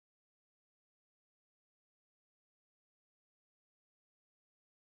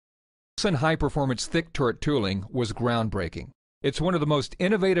Wilson high-performance thick turret tooling was groundbreaking. It's one of the most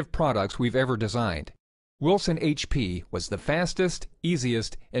innovative products we've ever designed. Wilson HP was the fastest,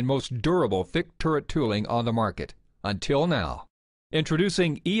 easiest, and most durable thick turret tooling on the market, until now.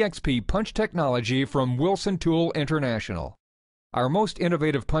 Introducing EXP punch technology from Wilson Tool International. Our most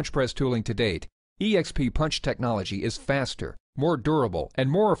innovative punch press tooling to date, EXP punch technology is faster, more durable, and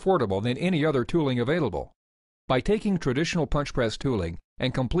more affordable than any other tooling available. By taking traditional punch press tooling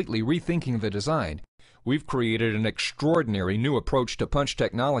and completely rethinking the design, we've created an extraordinary new approach to punch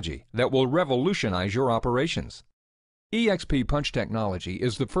technology that will revolutionize your operations. EXP punch technology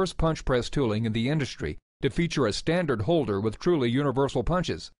is the first punch press tooling in the industry to feature a standard holder with truly universal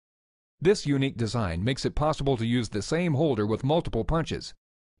punches. This unique design makes it possible to use the same holder with multiple punches.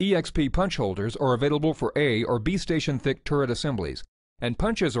 EXP punch holders are available for A or B station thick turret assemblies, and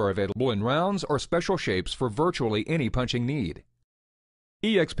punches are available in rounds or special shapes for virtually any punching need.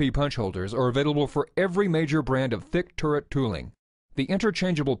 EXP punch holders are available for every major brand of thick turret tooling. The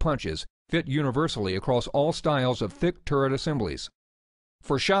interchangeable punches fit universally across all styles of thick turret assemblies.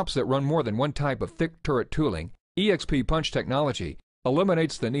 For shops that run more than one type of thick turret tooling, EXP punch technology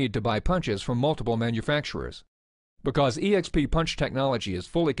eliminates the need to buy punches from multiple manufacturers. Because EXP punch technology is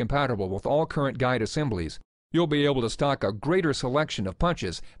fully compatible with all current guide assemblies, you'll be able to stock a greater selection of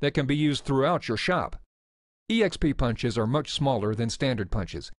punches that can be used throughout your shop. EXP punches are much smaller than standard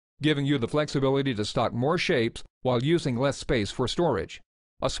punches, giving you the flexibility to stock more shapes while using less space for storage.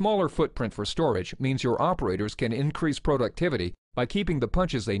 A smaller footprint for storage means your operators can increase productivity by keeping the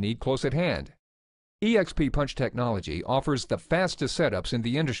punches they need close at hand. EXP punch technology offers the fastest setups in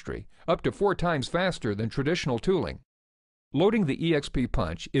the industry, up to 4 times faster than traditional tooling. Loading the EXP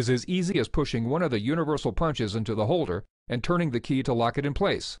punch is as easy as pushing one of the universal punches into the holder and turning the key to lock it in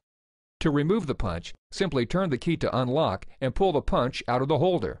place. To remove the punch, simply turn the key to unlock and pull the punch out of the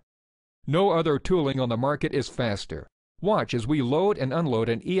holder. No other tooling on the market is faster. Watch as we load and unload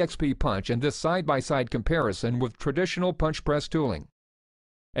an EXP punch in this side-by-side comparison with traditional punch press tooling.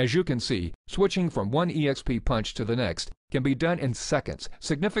 As you can see, switching from one EXP punch to the next can be done in seconds,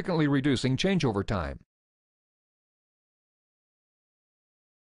 significantly reducing changeover time.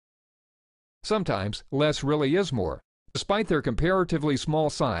 Sometimes, less really is more. Despite their comparatively small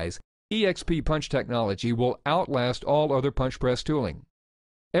size, EXP punch technology will outlast all other punch press tooling.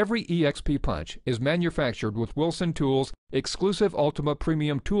 Every EXP punch is manufactured with Wilson Tool's exclusive Ultima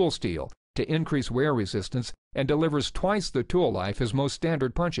Premium tool steel to increase wear resistance and delivers twice the tool life as most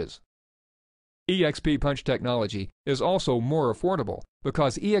standard punches. EXP punch technology is also more affordable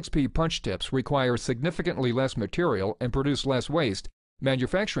because EXP punch tips require significantly less material and produce less waste.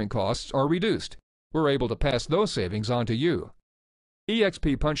 Manufacturing costs are reduced. We're able to pass those savings on to you.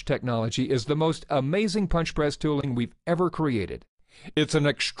 EXP punch technology is the most amazing punch press tooling we've ever created. It's an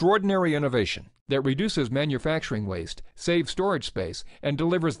extraordinary innovation that reduces manufacturing waste, saves storage space, and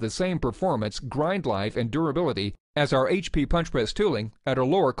delivers the same performance, grind life, and durability as our HP punch press tooling at a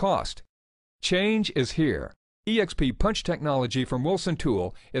lower cost. Change is here. EXP punch technology from Wilson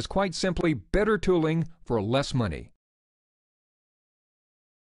Tool is quite simply better tooling for less money.